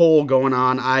little poll going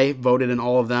on. I voted in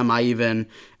all of them. I even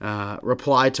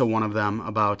replied to one of them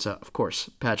about, of course,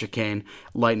 Patrick Kane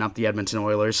lighting up the Edmonton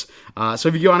Oilers. So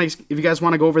if you guys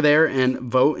want to go over there and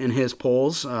vote in his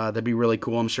polls, that'd be really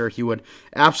cool. I'm sure he would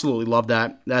absolutely love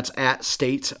that. That's at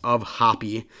State of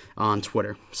Hoppy on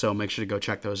Twitter. So make sure to go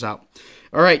check those out.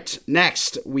 All right,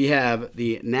 next we have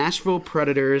the Nashville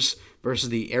Predators versus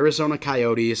the Arizona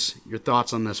Coyotes. Your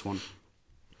thoughts on this one?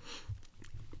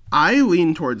 I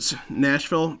lean towards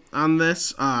Nashville on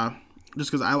this,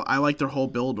 just because I like their whole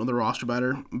build of the roster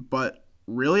better. But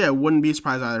really, I wouldn't be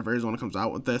surprised either if Arizona comes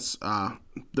out with this.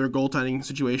 Their goaltending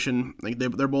situation, like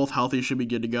they're both healthy, should be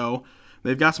good to go.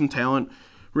 They've got some talent.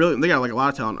 Really, they got like a lot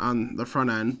of talent on the front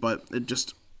end, but it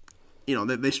just,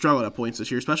 they struggled at points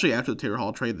this year, especially after the Taylor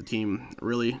Hall trade. The team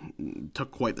really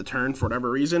took quite the turn for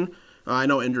whatever reason. I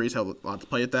know injuries have a lot to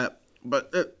play at that,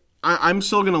 but I'm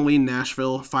still going to lean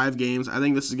Nashville. 5 games. I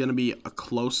think this is going to be a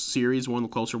close series, one of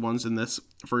the closer ones in this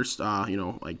first,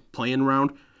 play-in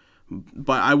round.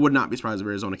 But I would not be surprised if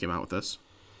Arizona came out with this.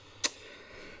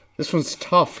 This one's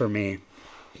tough for me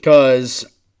because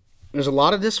there's a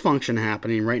lot of dysfunction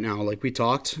happening right now. Like we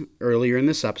talked earlier in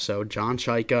this episode, John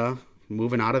Chaika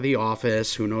moving out of the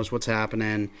office. Who knows what's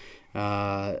happening?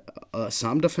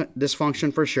 Some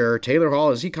dysfunction for sure. Taylor Hall,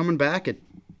 is he coming back? It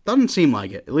doesn't seem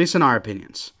like it, at least in our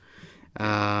opinions. So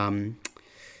I'm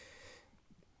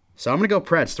going to go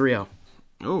Preds 3-0.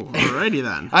 Oh, alrighty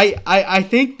then. I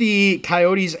think the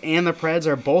Coyotes and the Preds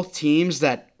are both teams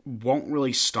that won't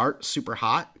really start super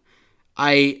hot.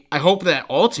 I hope that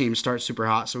all teams start super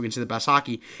hot so we can see the best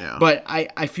hockey. Yeah. But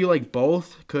I feel like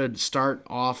both could start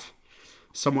off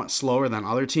somewhat slower than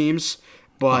other teams.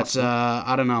 But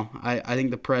I don't know. I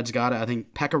think the Preds got it. I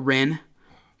think Pekka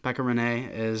Rinne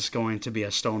is going to be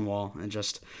a stonewall and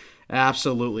just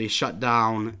absolutely shut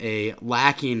down a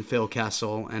lacking Phil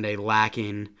Kessel and a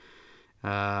lacking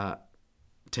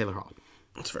Taylor Hall.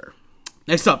 That's fair.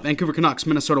 Next up, Vancouver Canucks,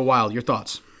 Minnesota Wild. Your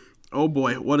thoughts? Oh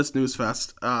boy, what a snooze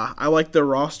fest. I like the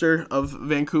roster of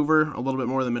Vancouver a little bit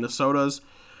more than Minnesota's.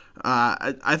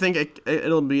 I think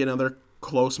it'll be another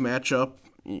close matchup.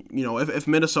 If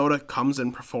Minnesota comes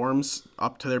and performs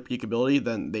up to their peak ability,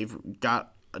 then they've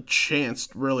got a chance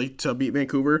really to beat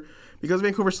Vancouver, because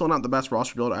Vancouver's still not the best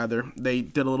roster build either. They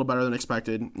did a little better than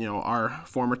expected. Our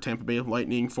former Tampa Bay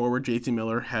Lightning forward JT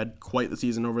Miller had quite the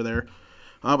season over there.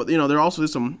 But there also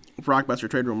is some Brock Besser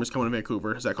trade rumors coming to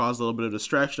Vancouver. Does that cause a little bit of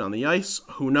distraction on the ice?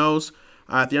 Who knows?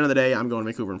 At the end of the day, I'm going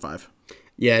Vancouver in 5.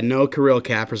 Yeah, no Kirill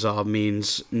Kaprizov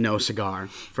means no cigar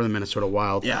for the Minnesota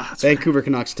Wild. Yeah, Vancouver fair.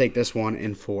 Canucks take this one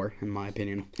in 4, in my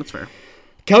opinion. That's fair.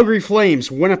 Calgary Flames,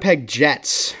 Winnipeg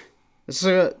Jets. This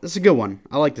is a good one.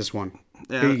 I like this one.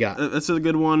 Yeah, who you got? This is a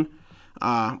good one.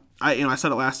 I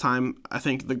said it last time. I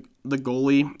think the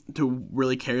goalie to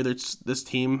really carry this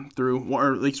team through,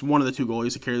 or at least one of the 2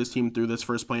 goalies to carry this team through this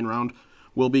first playing round,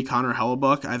 will be Connor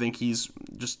Hellebuyck. I think he's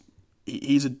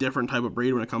a different type of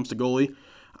breed when it comes to goalie.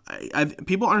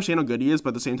 People understand how good he is, but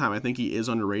at the same time, I think he is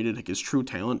underrated. Like, his true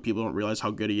talent, people don't realize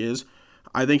how good he is.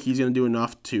 I think he's going to do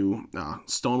enough to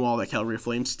stonewall that Calgary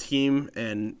Flames team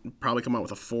and probably come out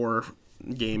with a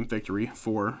 4-game victory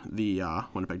for the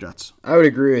Winnipeg Jets. I would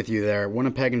agree with you there.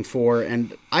 Winnipeg in 4.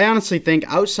 And I honestly think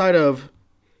outside of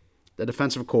the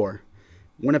defensive core,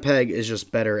 Winnipeg is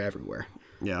just better everywhere.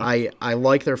 Yeah. I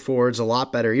like their forwards a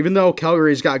lot better. Even though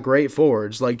Calgary's got great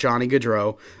forwards like Johnny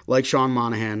Gaudreau, like Sean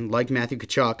Monahan, like Matthew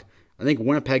Tkachuk, I think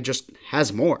Winnipeg just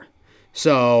has more.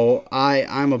 So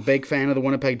I'm a big fan of the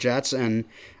Winnipeg Jets, and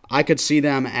I could see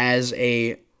them as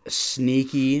a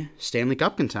sneaky Stanley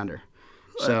Cup contender.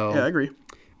 So yeah, I agree.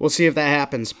 We'll see if that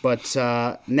happens. But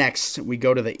next, we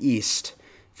go to the East.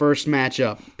 First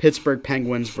matchup, Pittsburgh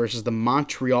Penguins versus the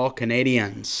Montreal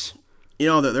Canadiens.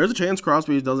 There's a chance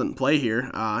Crosby doesn't play here.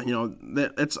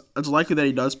 It's likely that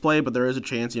he does play, but there is a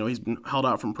chance. He's been held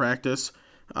out from practice.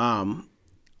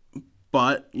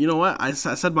 But you know what? I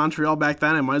said Montreal back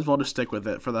then. I might as well just stick with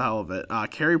it for the hell of it.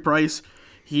 Carey Price,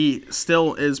 he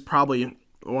still is probably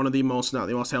one of the most, not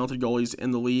the most talented goalies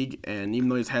in the league. And even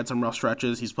though he's had some rough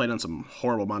stretches, he's played on some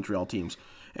horrible Montreal teams.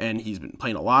 And he's been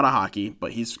playing a lot of hockey,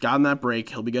 but he's gotten that break.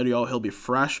 He'll be good to go. He'll be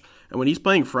fresh. And when he's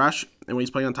playing fresh and when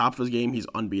he's playing on top of his game, he's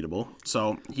unbeatable.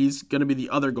 So he's going to be the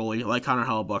other goalie, like Connor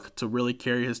Hellebuyck, to really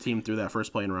carry his team through that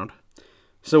first playing round.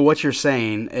 So what you're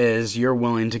saying is you're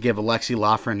willing to give Alexis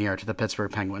Lafreniere to the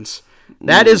Pittsburgh Penguins.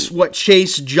 That is what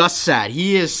Chase just said.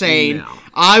 He is saying, No.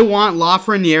 I want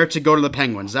Lafreniere to go to the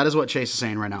Penguins. That is what Chase is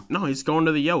saying right now. No, he's going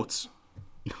to the Yotes.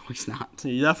 No, he's not.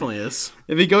 He definitely is.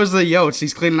 If he goes to the Yotes,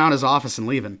 he's cleaning out his office and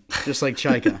leaving, just like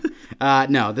Chaika.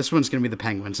 No, this one's going to be the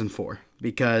Penguins in 4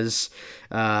 because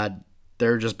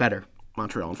they're just better.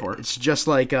 Montreal in 4. It's just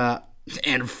like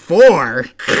and 4.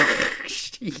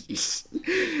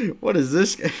 Jeez, what is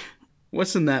this?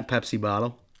 What's in that Pepsi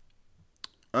bottle?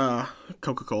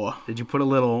 Coca-Cola. Did you put a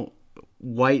little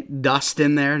white dust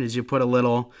in there? Did you put a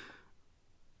little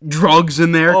drugs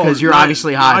in there? Because you're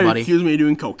obviously high, buddy. Excuse me,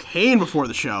 doing cocaine before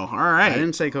the show. All right. I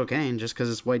didn't say cocaine. Just because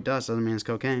it's white dust doesn't mean it's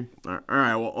cocaine. All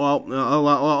right. Well,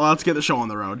 let's get the show on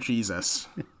the road. Jesus.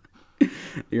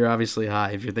 You're obviously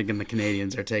high if you're thinking the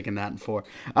Canadians are taking that in 4.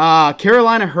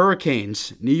 Carolina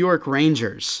Hurricanes, New York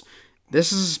Rangers.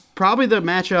 This is probably the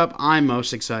matchup I'm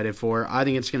most excited for. I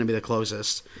think it's going to be the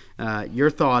closest. Your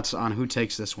thoughts on who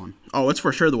takes this one? Oh, it's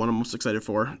for sure the one I'm most excited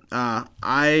for.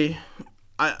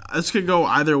 This could go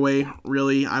either way,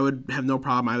 really. I would have no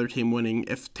problem either team winning.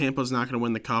 If Tampa's not going to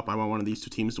win the Cup, I want one of these two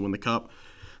teams to win the Cup.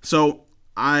 So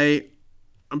I'm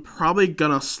probably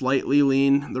going to slightly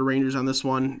lean the Rangers on this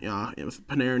one. If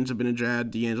Panarin,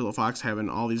 Zibanejad, D'Angelo Fox having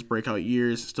all these breakout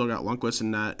years, still got Lundqvist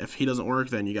in that. If he doesn't work,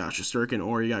 then you got Shesterkin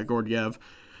or you got Gordiev.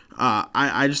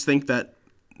 I just think that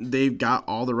they've got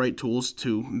all the right tools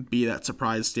to be that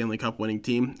surprise Stanley Cup winning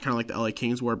team, kind of like the LA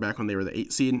Kings were back when they were the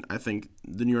 8th seed. I think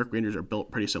the New York Rangers are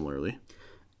built pretty similarly.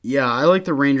 Yeah, I like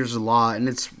the Rangers a lot, and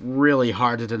it's really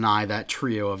hard to deny that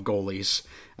trio of goalies.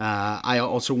 I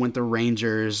also went the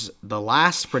Rangers the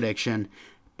last prediction,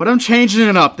 but I'm changing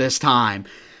it up this time.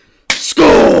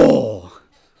 Skol!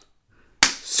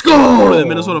 Skol! Or the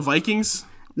Minnesota Vikings?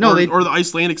 No, or the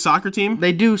Icelandic soccer team?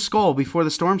 They do Skol before the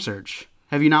storm surge.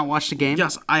 Have you not watched the game?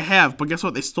 Yes, I have, but guess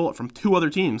what? They stole it from 2 other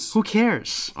teams. Who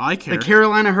cares? I care. The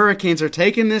Carolina Hurricanes are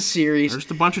taking this series. They're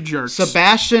just a bunch of jerks.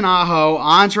 Sebastian Aho,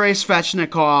 Andrei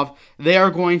Svechnikov, they are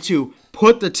going to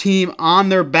put the team on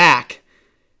their back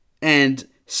and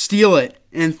steal it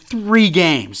in 3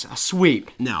 games. A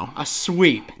sweep. No. A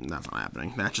sweep. That's not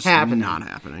happening. That's just Happening. not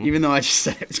happening. Even though I just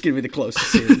said it's going to be the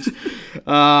closest series.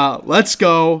 Let's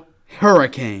go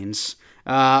Hurricanes.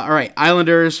 All right,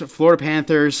 Islanders, Florida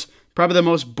Panthers. Probably the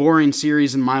most boring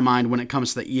series in my mind when it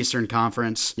comes to the Eastern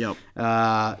Conference. Yep.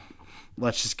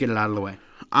 Let's just get it out of the way.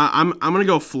 I'm going to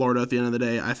go Florida at the end of the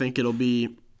day. I think it'll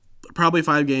be probably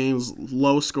 5 games,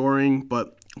 low scoring,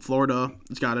 but Florida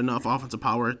has got enough offensive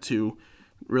power to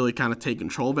really kind of take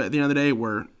control of it at the end of the day,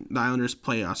 where the Islanders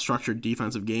play a structured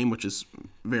defensive game, which is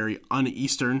very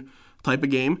un-Eastern type of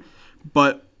game.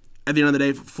 But at the end of the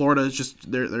day, Florida is just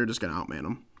they're just going to outman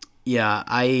them. Yeah,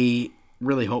 I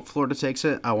really hope Florida takes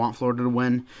it. I want Florida to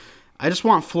win. I just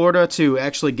want Florida to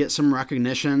actually get some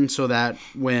recognition so that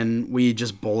when we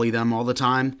just bully them all the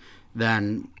time,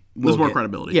 then there's more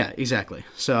credibility. Yeah, exactly.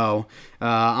 So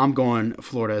I'm going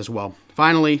Florida as well.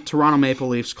 Finally, Toronto Maple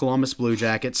Leafs, Columbus Blue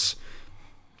Jackets.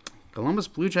 Columbus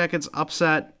Blue Jackets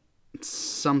upset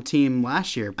some team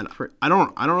last year. I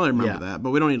don't really remember that,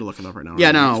 but we don't need to look it up right now.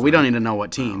 Yeah, no, we don't need to know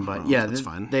what team, but yeah, that's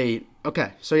fine.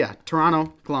 Okay, so yeah,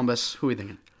 Toronto, Columbus. Who are we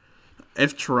thinking?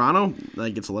 If Toronto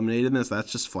gets eliminated in this,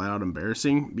 that's just flat out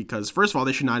embarrassing because, first of all,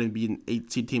 they should not even be an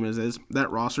 8-seed team as is. That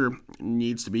roster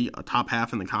needs to be a top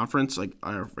half in the conference,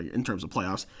 in terms of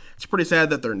playoffs. It's pretty sad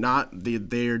that they're not.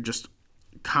 They're just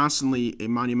constantly a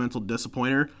monumental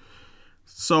disappointer.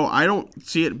 So I don't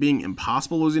see it being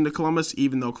impossible losing to Columbus,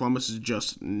 even though Columbus is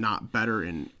just not better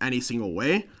in any single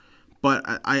way. But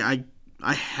I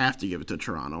have to give it to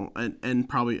Toronto, and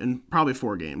probably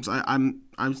 4 games. I'm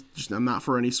not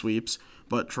for any sweeps,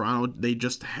 but Toronto, they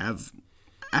just have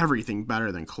everything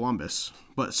better than Columbus.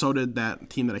 But so did that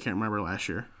team that I can't remember last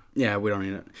year. Yeah, we don't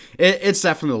need it. It's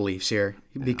definitely the Leafs here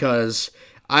because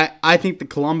I think the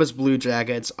Columbus Blue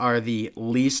Jackets are the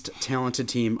least talented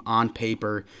team on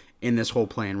paper in this whole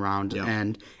playing round. Yep.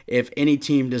 And if any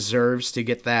team deserves to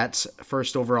get that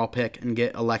first overall pick and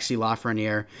get Alexis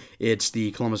Lafreniere, it's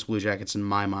the Columbus Blue Jackets in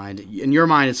my mind. In your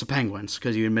mind, it's the Penguins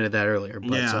because you admitted that earlier.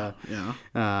 But,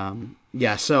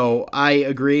 so I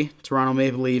agree. Toronto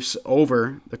Maple Leafs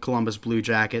over the Columbus Blue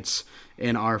Jackets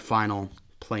in our final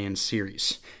play-in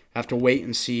series. Have to wait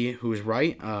and see who's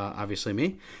right. Obviously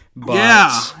me. But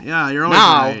you're always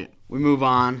right. Now we move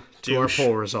on to our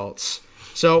poll results.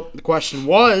 So the question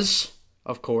was,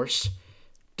 of course,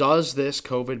 does this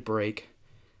COVID break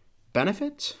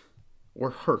benefit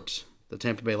or hurt the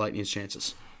Tampa Bay Lightning's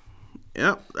chances?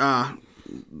 Yep. The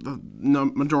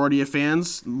majority of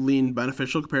fans lean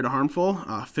beneficial compared to harmful.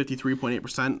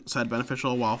 53.8% said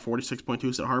beneficial, while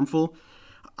 46.2% said harmful.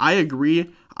 I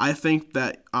agree. I think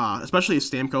that especially if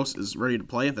Stamkos is ready to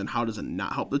play, then how does it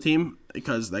not help the team?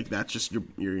 Because like that's just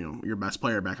your best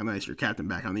player back on the ice, your captain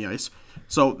back on the ice.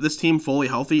 So this team fully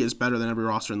healthy is better than every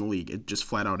roster in the league. It just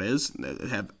flat out is.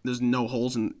 There's no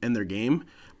holes in their game.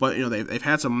 But they've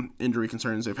had some injury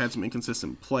concerns. They've had some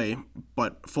inconsistent play.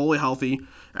 But fully healthy,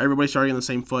 everybody starting on the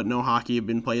same foot. No hockey have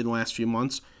been played in the last few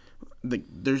months.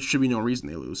 There should be no reason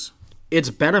they lose.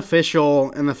 It's beneficial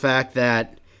in the fact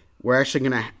that we're actually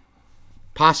going to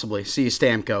possibly see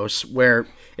Stamkos, where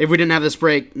if we didn't have this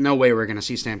break, no way we're going to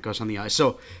see Stamkos on the ice.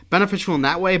 So beneficial in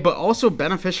that way, but also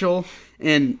beneficial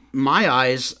in my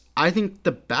eyes. I think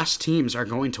the best teams are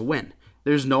going to win.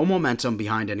 There's no momentum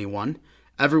behind anyone.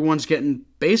 Everyone's getting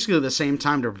basically the same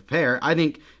time to prepare. I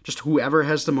think just whoever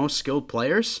has the most skilled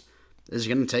players is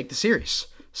going to take the series.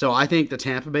 So I think the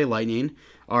Tampa Bay Lightning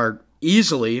are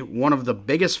easily one of the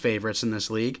biggest favorites in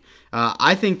this league.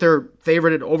 I think they're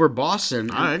favorited over Boston.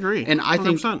 I agree. And I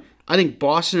 100%. think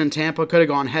Boston and Tampa could have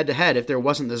gone head-to-head if there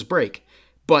wasn't this break.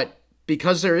 But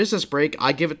because there is this break,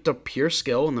 I give it to pure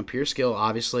skill, and the pure skill,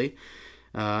 obviously,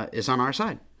 is on our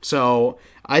side. So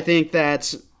I think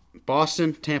that's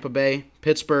Boston, Tampa Bay,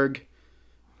 Pittsburgh,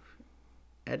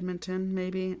 Edmonton,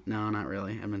 maybe? No, not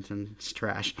really. Edmonton's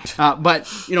trash. But,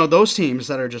 those teams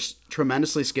that are just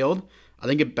tremendously skilled, I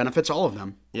think it benefits all of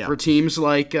them. Yeah. For teams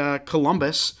like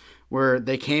Columbus, where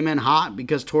they came in hot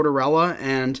because Tortorella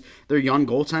and their young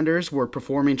goaltenders were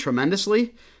performing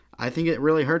tremendously, I think it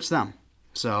really hurts them.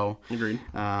 So, agreed.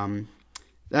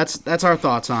 That's our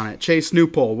thoughts on it. Chase, new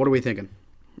poll. What are we thinking?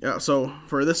 Yeah, so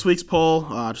for this week's poll,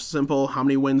 just simple, how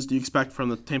many wins do you expect from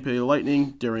the Tampa Bay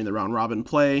Lightning during the round-robin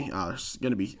play? There's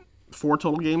going to be 4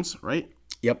 total games, right?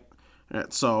 Yep. All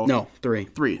right, so No, 3.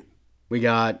 3. We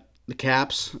got the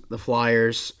Caps, the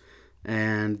Flyers,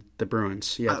 and the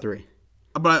Bruins. Yeah, 3.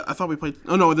 But I thought we played...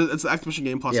 Oh, no, it's the exhibition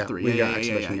game plus 3. We got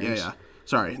exhibition games. Yeah.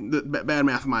 Sorry, bad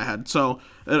math in my head. So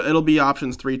it'll be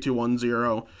options 3, 2, 1,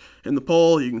 0. In the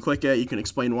poll, you can click it. You can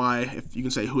explain why. If you can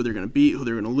say who they're going to beat, who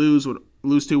they're going to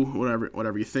lose to,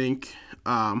 whatever you think.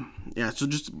 So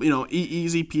just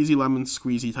easy peasy lemon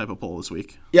squeezy type of poll this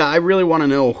week. Yeah, I really want to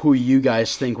know who you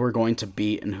guys think we're going to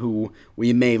beat and who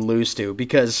we may lose to,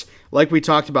 because like we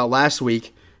talked about last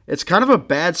week, it's kind of a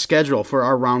bad schedule for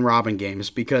our round robin games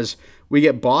because we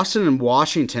get Boston and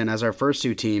Washington as our first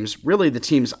 2 teams. Really, the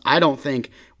teams I don't think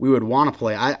we would want to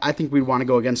play. I think we'd want to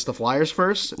go against the Flyers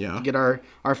first, get our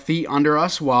feet under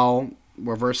us while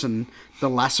we're versing the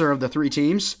lesser of the 3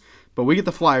 teams. But we get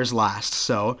the Flyers last,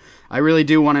 so I really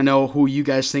do want to know who you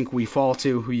guys think we fall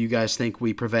to, who you guys think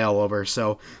we prevail over.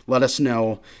 So let us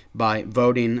know by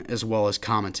voting as well as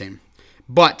commenting.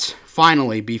 But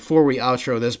finally, before we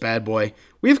outro this bad boy,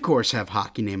 we of course have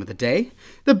Hockey Name of the Day,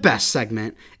 the best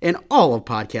segment in all of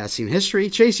podcasting history.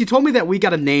 Chase, you told me that we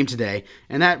got a name today,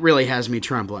 and that really has me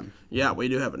trembling. Yeah, we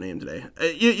do have a name today.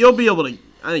 You'll be able to.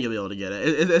 I think you'll be able to get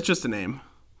it. It's just a name.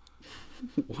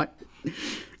 What?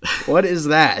 What is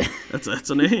that? That's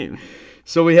a name.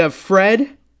 So we have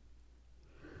Fred.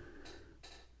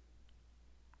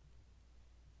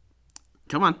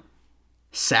 Come on.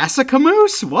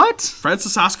 Saskamoose? What? Fred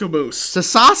Saskamoose.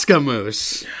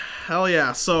 Saskamoose. Hell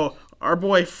yeah. So our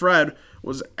boy Fred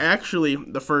was actually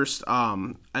the first,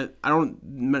 I don't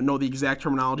know the exact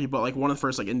terminology, but like one of the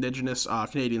first like indigenous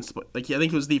Canadians to play. Like I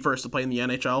think he was the first to play in the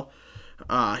NHL.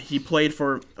 He played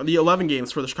for the 11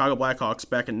 games for the Chicago Blackhawks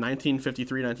back in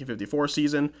 1953-1954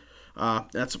 season.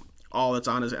 That's all that's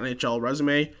on his NHL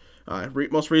resume.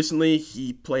 Most recently,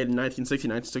 he played in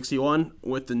 1960-1961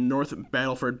 with the North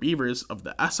Battleford Beavers of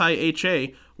the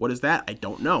SIHA. What is that? I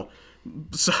don't know.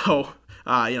 So,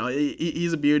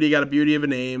 he's a beauty. Got a beauty of a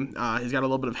name. He's got a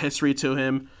little bit of history to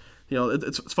him.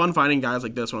 It's fun finding guys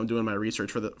like this when I'm doing my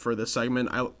research for this segment.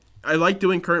 I like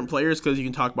doing current players because you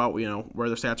can talk about where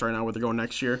their stats are right now, where they're going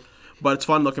next year. But it's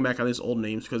fun looking back on these old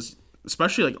names because,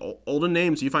 especially like olden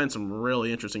names, you find some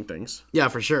really interesting things. Yeah,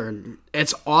 for sure.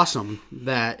 It's awesome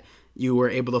that you were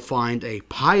able to find a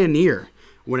pioneer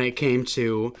when it came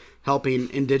to helping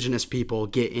indigenous people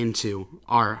get into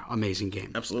our amazing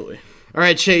game. Absolutely. All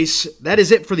right, Chase, that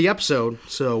is it for the episode,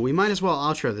 so we might as well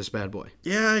outro this bad boy.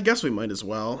 Yeah, I guess we might as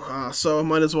well. So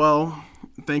might as well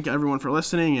thank everyone for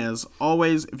listening. As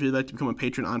always, if you'd like to become a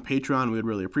patron on Patreon, we would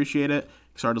really appreciate it.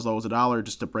 Start as low as $1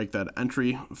 just to break that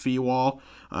entry fee wall,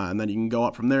 and then you can go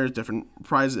up from there. Different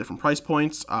prizes, different price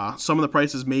points. Some of the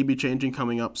prices may be changing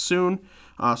coming up soon,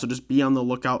 so just be on the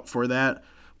lookout for that.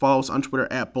 Follow us on Twitter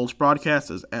at Bolts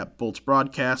Broadcast, as at Bolts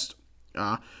Broadcast.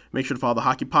 Make sure to follow the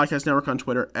Hockey Podcast Network on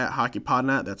Twitter at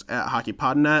HockeyPodNet. That's at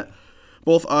HockeyPodNet.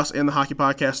 both us and the Hockey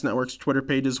Podcast Network's Twitter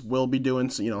pages will be doing,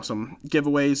 some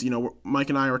giveaways. Mike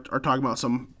and I are talking about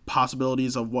some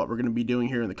possibilities of what we're going to be doing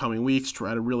here in the coming weeks,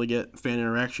 try to really get fan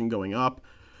interaction going up.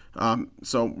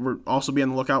 So we're also be on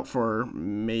the lookout for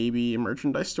maybe a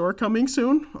merchandise store coming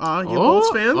soon.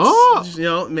 Bolts fans,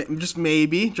 just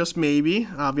maybe, be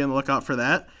on the lookout for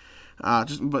that.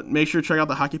 But make sure to check out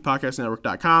the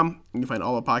hockeypodcastnetwork.com. You can find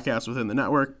all the podcasts within the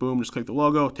network. Boom, just click the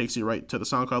logo. It takes you right to the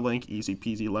SoundCloud link. Easy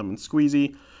peasy lemon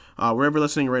squeezy. Wherever you're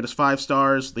listening, rate us 5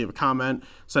 stars. Leave a comment.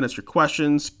 Send us your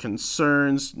questions,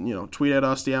 concerns. Tweet at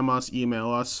us, DM us, email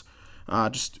us.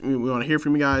 We want to hear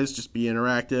from you guys. Just be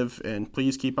interactive, and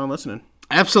please keep on listening.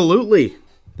 Absolutely.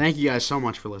 Thank you guys so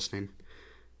much for listening.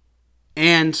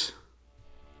 And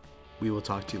we will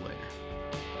talk to you later.